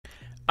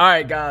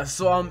Alright guys,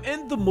 so I'm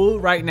in the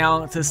mood right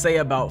now to say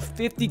about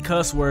 50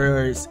 cuss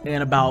words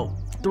in about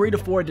 3 to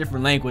 4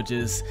 different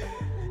languages,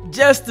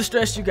 just to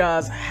stress you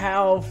guys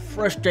how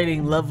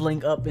frustrating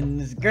leveling up in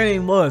this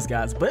game was,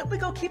 guys. But we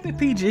gonna keep it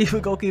PG, we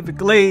gonna keep it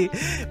clean.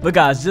 But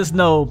guys, just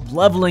know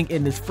leveling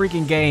in this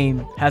freaking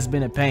game has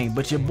been a pain.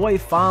 But your boy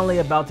finally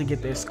about to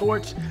get their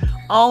Scorch.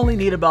 I only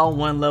need about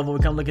 1 level.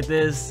 Come look at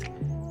this.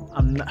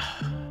 I'm not...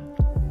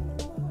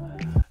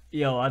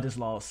 Yo, I just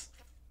lost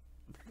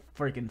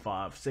freaking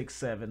 5, 6,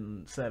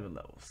 7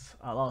 levels.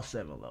 I lost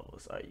 7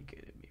 levels. Are you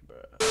kidding me, bro?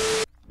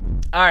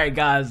 Alright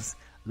guys,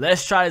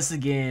 let's try this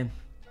again.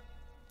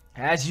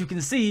 As you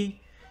can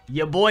see,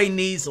 your boy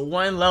needs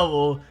 1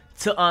 level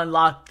to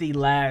unlock the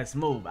last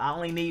move. I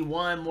only need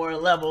 1 more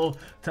level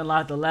to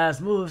unlock the last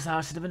move. So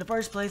I should have in the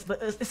first place,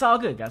 but it's all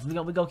good, guys. We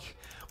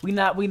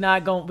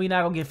not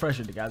gonna get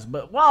frustrated, guys.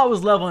 But while I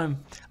was leveling,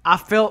 I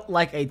felt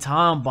like a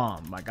time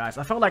bomb, my guys.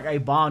 I felt like a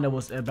bomb that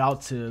was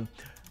about to.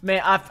 Man,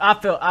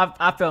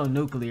 I felt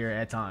nuclear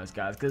at times,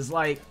 guys, cause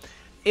like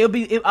I'll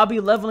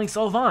be leveling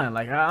so fine.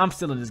 Like I'm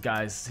still in this,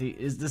 guys.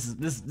 This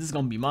is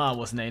gonna be my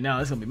what's name now.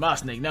 This gonna be my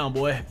snake now,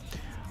 boy.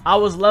 I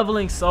was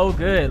leveling so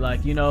good,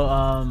 like you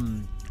know,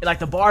 like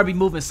the bar be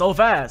moving so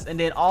fast, and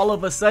then all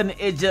of a sudden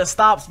it just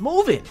stops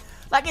moving.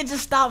 Like it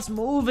just stops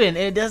moving, and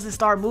it doesn't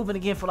start moving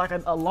again for like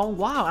a long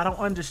while. I don't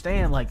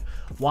understand like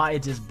why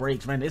it just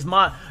breaks, man. This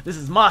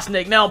is my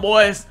snake now,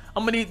 boys.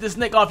 I'm gonna need this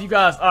snake off you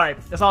guys. All right,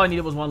 that's all I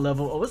needed was 1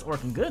 level. Oh, it's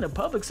working good in a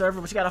public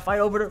server, but you gotta fight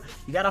over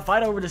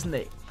the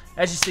snake.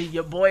 As you see,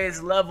 your boy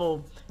is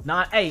level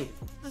 9. Hey,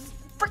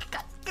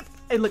 freaking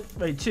hey, look,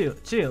 wait, chill.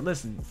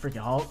 Listen, freaking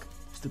Hulk,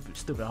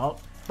 stupid Hulk,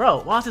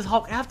 bro. Why is this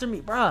Hulk after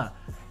me, bruh?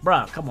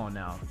 Come on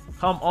now,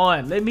 come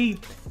on. Let me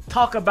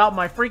talk about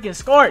my freaking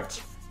Scorch.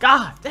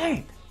 God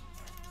dang.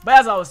 But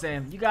as I was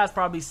saying, you guys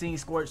probably seen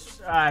Scorch.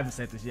 I haven't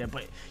said this yet,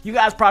 but you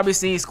guys probably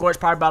seen Scorch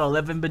probably about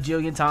 11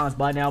 bajillion times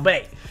by now. But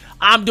hey,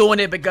 I'm doing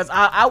it because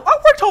I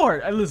worked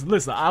hard.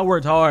 Listen, I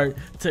worked hard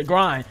to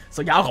grind.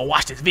 So y'all gonna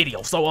watch this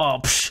video.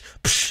 So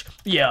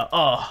yeah,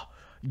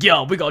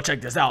 we gonna check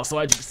this out. So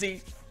as you can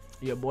see,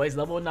 your boy's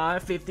level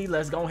 950.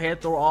 Let's go ahead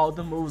and throw all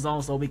the moves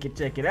on so we can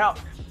check it out.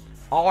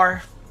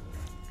 R,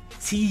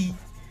 T,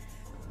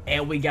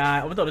 and we got.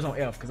 I'm gonna throw this on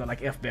F because I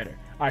like F better.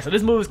 Alright, so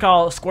this move is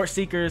called Scorch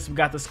Seekers. We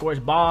got the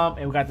Scorch Bomb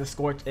and we got the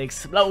Scorch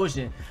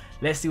Explosion.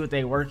 Let's see what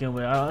they working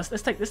with.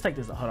 Let's take this.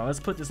 Hold on, let's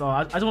put this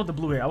on. I just want the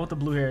blue hair. I want the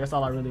blue hair. That's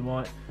all I really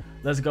want.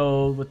 Let's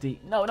go with the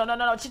no.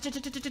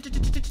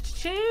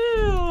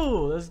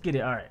 Chill. Let's get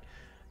it. Alright.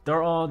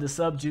 Throw on the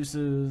sub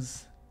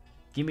juices.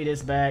 Give me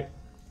this back.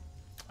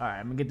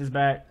 Alright, I'm gonna get this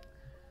back.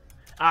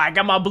 Alright,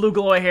 got my blue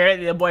glowing hair.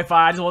 Yeah, boy,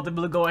 fire. I just want the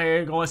blue glowing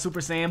hair going Super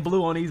Saiyan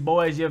blue on these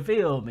boys. You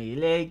feel me?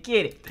 Let's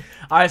get it.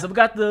 Alright, so we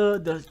got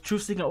the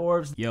Truth Seeking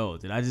Orbs. Yo,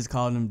 did I just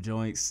call them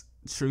joints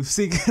Truth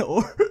Seeking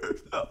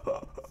Orbs?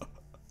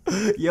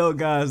 Yo,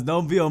 guys,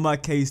 don't be on my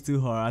case too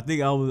hard. I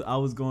think I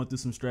was going through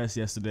some stress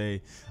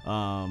yesterday,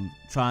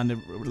 trying to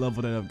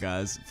level that up,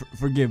 guys.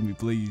 Forgive me,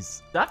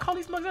 please. Did I call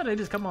these mugs out? Or they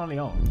just come on their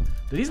own?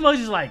 Do these mugs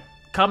just like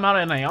come out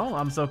on their own?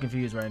 I'm so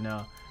confused right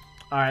now.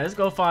 Alright, let's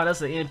go find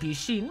us an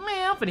NPC.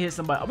 Man, I'm finna hit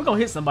somebody. We're gonna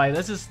hit somebody.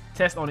 Let's just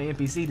test on the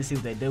NPC to see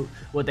what they do,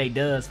 what they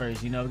does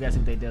first. You know, we gotta see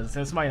what they does.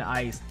 So somebody in the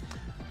ice,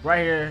 right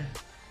here.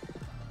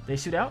 They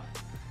shoot out.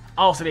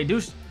 Oh, so they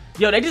do.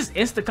 Yo, they just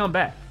insta come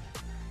back.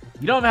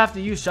 You don't have to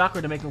use chakra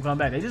to make them come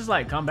back. They just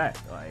like come back.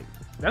 Like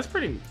that's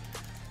pretty.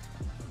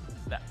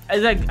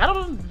 It's like I don't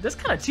know. That's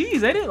kind of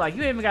cheese, ain't it? Like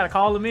you ain't even gotta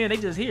call them in. They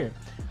just here.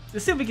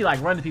 Let's see if we can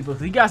like run to people.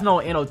 Cause you guys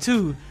know in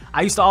NO2.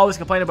 I used to always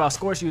complain about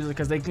Scorch users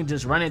because they can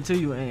just run into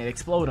you and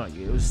explode on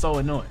you. It was so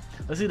annoying.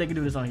 Let's see if they can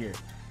do this on here.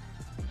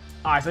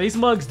 Alright, so these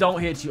mugs don't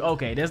hit you.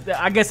 Okay,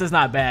 I guess it's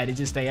not bad. They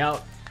just stay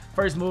out.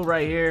 First move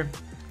right here.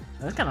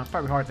 That's kind of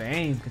probably hard to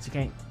aim because you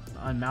can't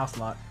unmouse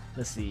lock.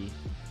 Let's see.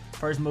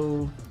 First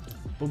move.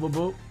 Boop, boop,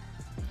 boop.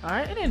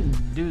 Alright, it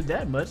didn't do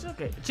that much.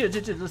 Okay, chill.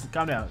 Listen,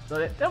 calm down.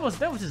 So that was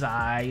just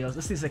alright.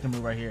 Let's see the second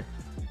move right here.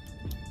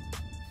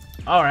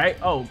 Alright.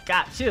 Oh,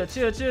 God. Chill.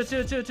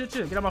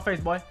 Get out my face,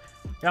 boy.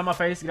 Get out my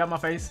face.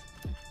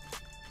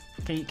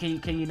 Can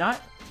you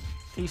not?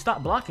 Can you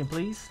stop blocking,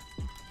 please?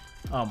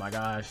 Oh my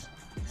gosh.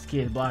 This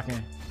kid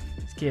blocking.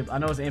 This kid, I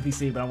know it's an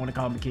NPC, but I want to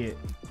call him the kid.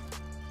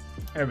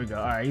 There we go.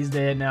 Alright, he's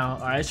dead now.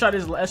 Alright,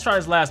 let's try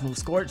this last move.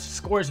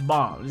 Scorch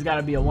Bomb. This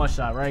gotta be a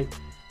one-shot, right?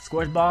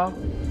 Scorch Bomb.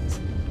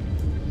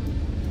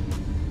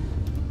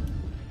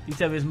 You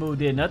tell me this move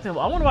did nothing.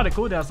 I wonder why the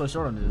cooldown's so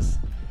short on this.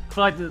 I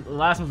feel like the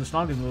last move's the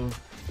strongest move.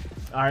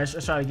 Alright,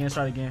 let's try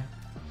it again.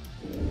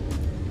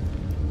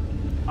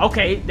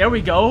 Okay, there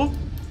we go.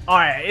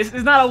 Alright, it's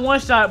not a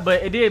one-shot,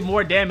 but it did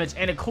more damage,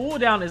 and the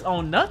cooldown is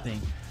on nothing.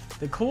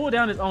 The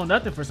cooldown is on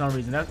nothing for some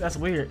reason. That's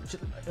weird.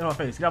 Get my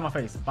face. Get out my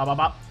face. Bop, bop,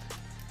 bop.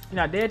 You're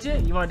not dead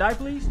yet? You want to die,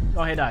 please?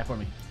 Go ahead, die for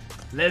me.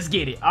 Let's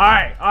get it.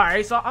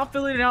 Alright. So I'm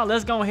filling it out.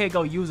 Let's go ahead and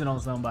go use it on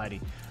somebody.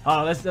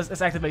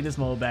 Let's activate this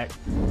mode back.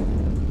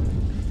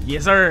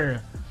 Yes,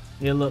 sir.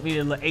 Need a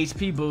little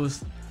HP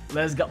boost.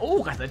 Let's go.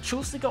 Oh, got the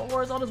true sticker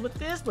ores on us with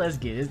this. Let's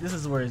get it. This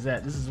is where it's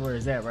at. This is where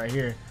it's at right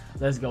here.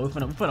 Let's go. We're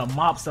finna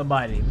mop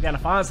somebody. We gotta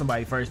find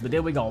somebody first, but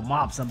then we gonna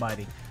mop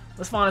somebody.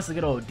 Let's find us a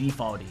good old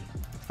defaulty.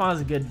 Let's find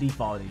us a good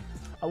defaulty.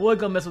 I would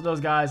go mess with those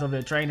guys over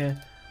there training.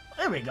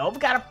 There we go. We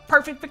got a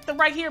perfect victim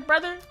right here,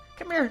 brother.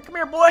 Come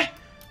here, boy.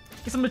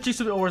 Get some of the true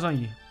sticker ores on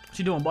you. What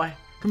you doing, boy?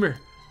 Come here.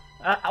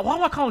 Why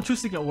am I calling true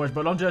sticker ores,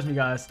 bro? Don't judge me,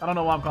 guys. I don't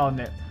know why I'm calling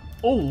that.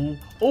 Oh.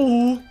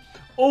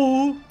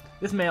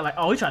 This man, like,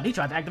 he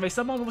tried to activate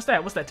something. What's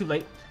that? What's that? Too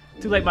late,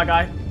 my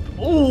guy.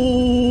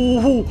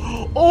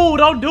 Oh,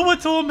 don't do it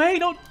to him, man.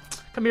 Don't.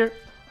 Come here.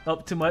 Oh,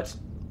 too much.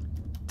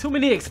 Too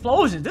many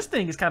explosions. This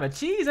thing is kind of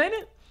cheese, ain't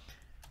it?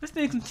 This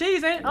thing's some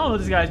cheese, ain't it? I don't know what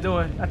this guy's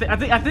doing.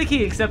 I think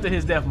he accepted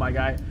his death, my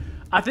guy.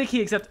 I think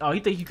he accepted. Oh, you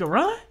think you can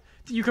run?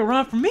 You can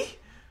run from me?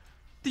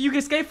 Think you can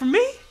escape from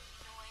me?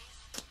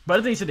 But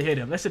I think you should have hit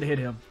him. That should have hit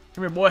him.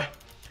 Come here, boy.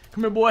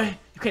 Come here, boy.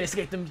 You can't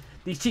escape them.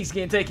 These cheeks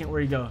getting taken.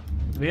 Where you go?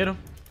 Did we hit him?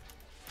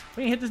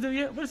 We ain't hit this dude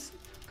yet.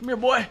 Come here,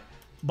 boy.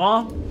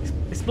 Bomb.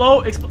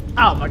 Explode.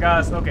 Oh my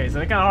gosh. Okay, so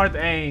they're kind of hard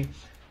to aim.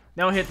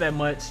 They don't hit that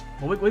much.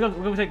 But we're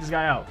gonna take this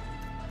guy out.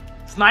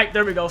 Snipe.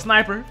 There we go.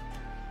 Sniper.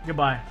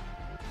 Goodbye.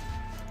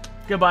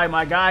 Goodbye,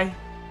 my guy.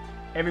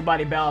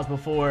 Everybody bows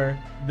before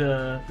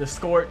the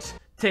Scorch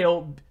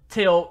tail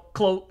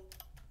cloak.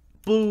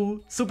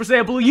 Blue, Super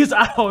Saiyan Blue user.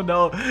 I don't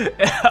know.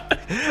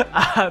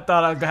 I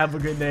thought I was gonna have a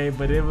good name,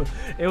 but it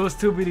was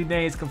too many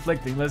names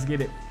conflicting. Let's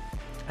get it.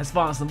 Let's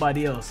find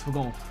somebody else. We're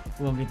gonna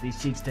get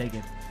these cheeks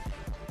taken.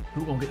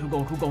 Who gonna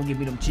give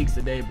me them cheeks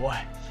today, boy?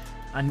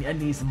 I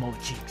need some more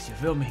cheeks. You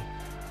feel me?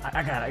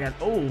 I got.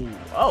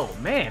 Oh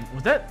man,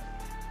 was that?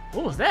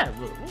 What was that?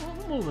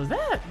 What was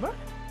that, bro?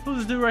 Who's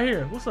this dude right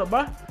here? What's up,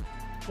 bro?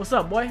 What's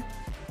up, boy?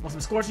 Want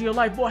some Scorch in your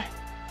life, boy?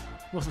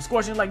 Want some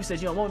Scorch in your life? You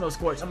said you don't want no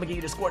Scorch. I'm gonna give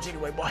you the Scorch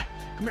anyway, boy.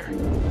 Come here.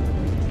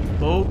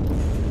 Boom.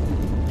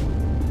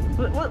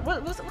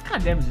 What kind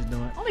of damage is it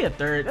doing? Only a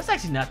third. That's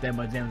actually not that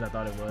much damage I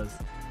thought it was.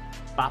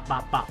 Bop,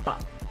 bop, bop,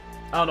 bop.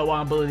 I don't know why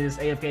I'm bullying this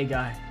AFK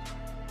guy.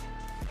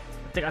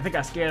 I think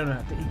I scared him.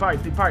 I think he probably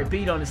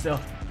peed on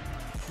himself.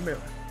 Come here.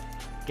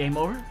 Game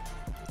over.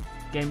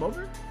 Game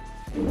over.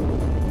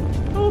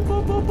 Boop,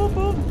 boop, boop, boop,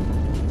 boop.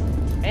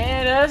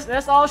 And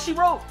that's all she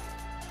wrote.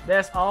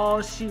 That's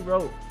all she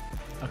wrote.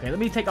 Okay, let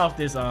me take off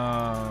this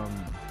auto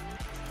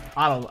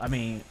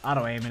aiming.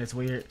 It's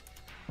weird.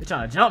 They're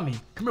trying to jump me.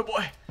 Come here,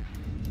 boy.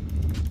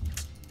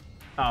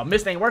 Oh,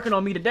 Mist ain't working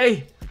on me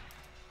today.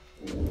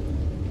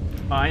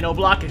 Ain't no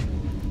blocking.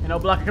 Ain't no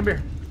blocking. Come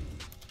here.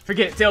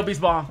 Forget it. Tail Beast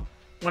Bomb.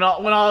 When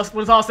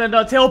it's all said and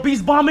done, Tail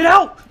Beast Bomb it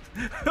out.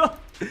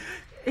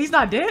 He's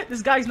not dead.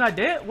 This guy's not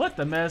dead. What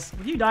the mess?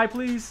 Will you die,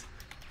 please?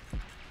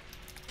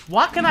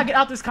 Why can't I get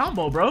out this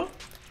combo, bro?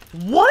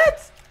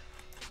 What?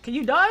 Can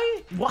you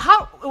die? Well,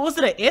 how was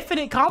it an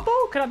infinite combo?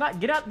 Can I not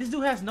get out? This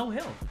dude has no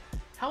health.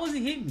 How was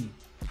he hitting me?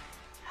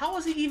 How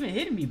was he even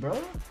hitting me,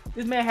 bro?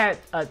 This man had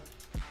a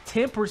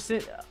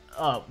 10%,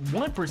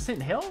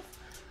 1% health.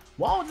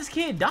 Why would this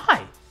kid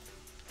die?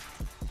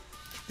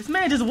 This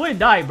man just wouldn't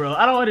die, bro.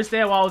 I don't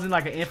understand why I was in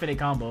like an infinite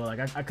combo. Like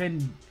I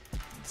couldn't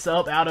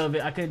sub out of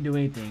it. I couldn't do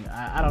anything.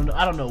 I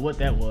don't know what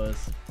that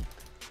was.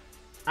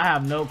 I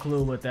have no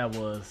clue what that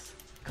was.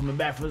 Coming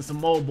back for some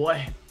more,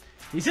 boy.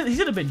 He should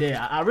have been dead.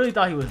 I really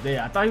thought he was dead.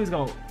 I thought he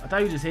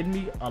was just hitting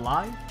me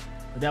alive,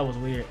 but that was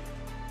weird.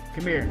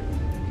 Come here.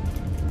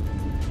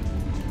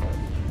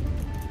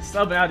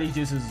 Subbing out these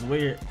juices is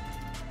weird.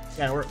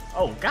 Gotta work.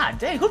 Oh god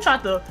dang! Who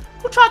tried the?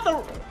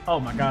 Oh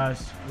my gosh!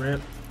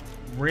 Rip.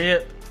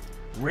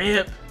 What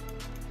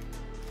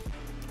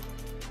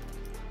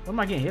am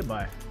I getting hit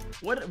by?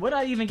 What did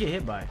I even get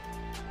hit by?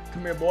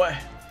 Come here, boy.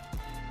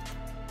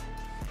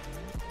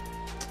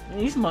 I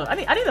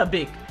need a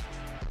big.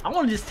 I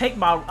want to take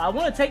my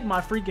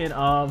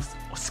freaking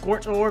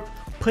Scorch orb,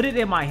 put it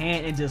in my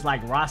hand, and just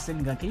like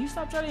Rasen gun. Can you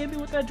stop trying to hit me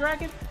with that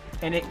dragon?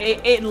 And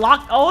it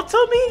locked onto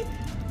me,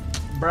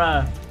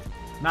 bruh.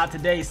 Not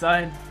today,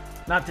 son.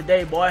 Not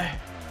today, boy.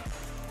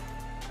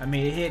 I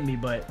mean, it hit me,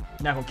 but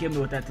you're not gonna kill me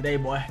with that today,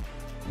 boy.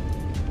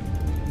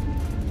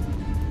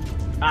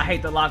 I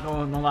hate the lock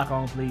on. Don't lock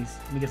on, please.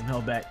 Let me get some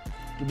health back.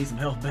 Give me some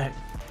health back.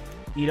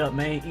 Eat up,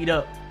 man. Eat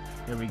up.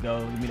 There we go.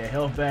 Give me that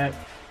health back.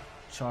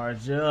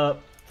 Charge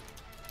up.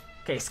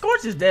 Okay,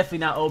 Scorch is definitely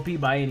not OP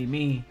by any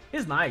means.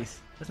 It's nice.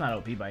 It's not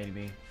OP by any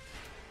means.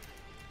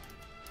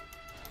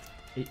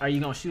 Are you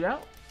gonna shoot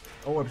out?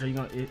 Or are you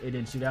gonna? It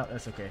didn't shoot out.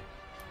 That's okay.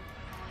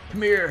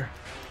 Come here.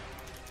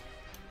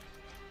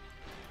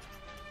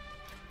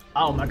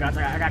 Oh my gosh!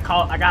 I got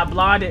caught. I got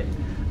blinded.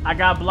 I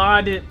got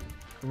blinded.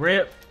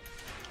 Rip.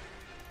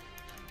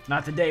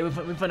 Not today. We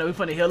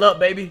finna heal up,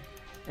 baby.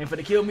 Ain't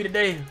finna kill me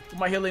today. Where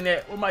my healing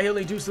at? Where my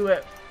healing jutsu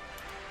at?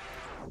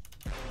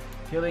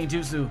 Healing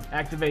jutsu.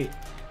 Activate.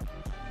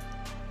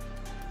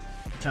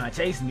 Trying to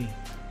chase me.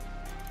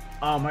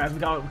 Oh my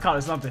gosh, we caught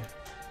it something.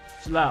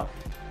 Chill out.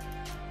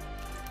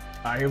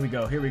 Alright, here we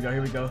go. Here we go.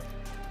 Here we go.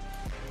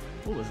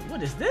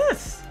 What is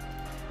this?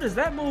 What is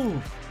that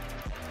move?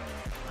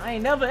 I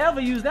ain't never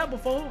ever used that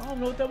before. I don't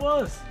know what that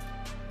was.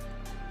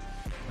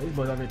 These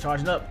boys out there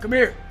charging up. Come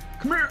here.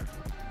 Come here.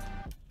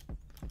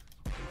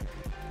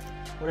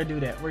 Where they do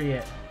that? Where you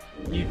at?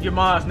 Your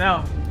mods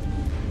now.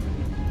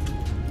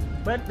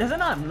 But does it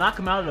not knock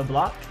him out of the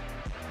block?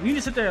 You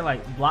just sit there and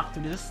like block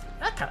through this.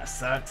 That kind of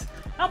sucks.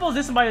 How about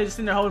this somebody just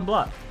sitting there holding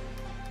block?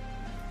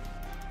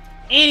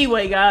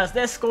 Anyway, guys,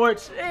 that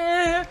Scorch.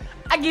 I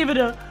give it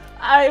a.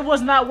 It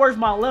was not worth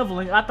my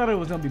leveling. I thought it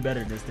was gonna be better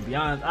than this, to be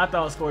honest. I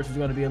thought Scorch was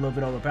gonna be a little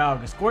bit overpowered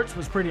because Scorch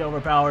was pretty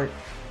overpowered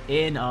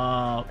in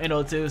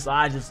O2, so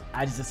I just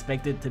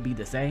expected it to be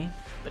the same.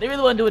 But it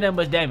really wasn't doing that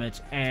much damage,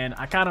 and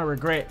I kind of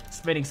regret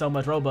spending so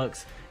much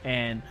Robux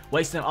and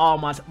wasting all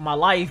my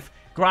life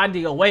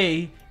grinding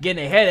away,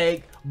 getting a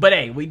headache. But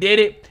hey, we did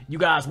it. You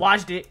guys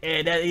watched it,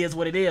 and that is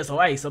what it is. So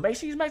hey, so make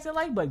sure you smash that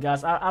like button,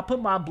 guys. I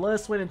put my blood,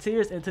 sweat, and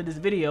tears into this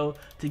video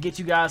to get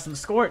you guys some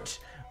Scorch,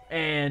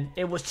 and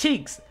it was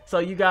cheeks. So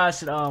you guys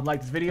should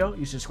like this video.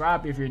 You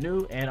subscribe if you're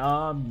new,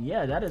 and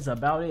yeah, that is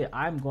about it.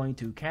 I'm going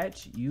to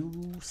catch you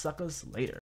suckers later.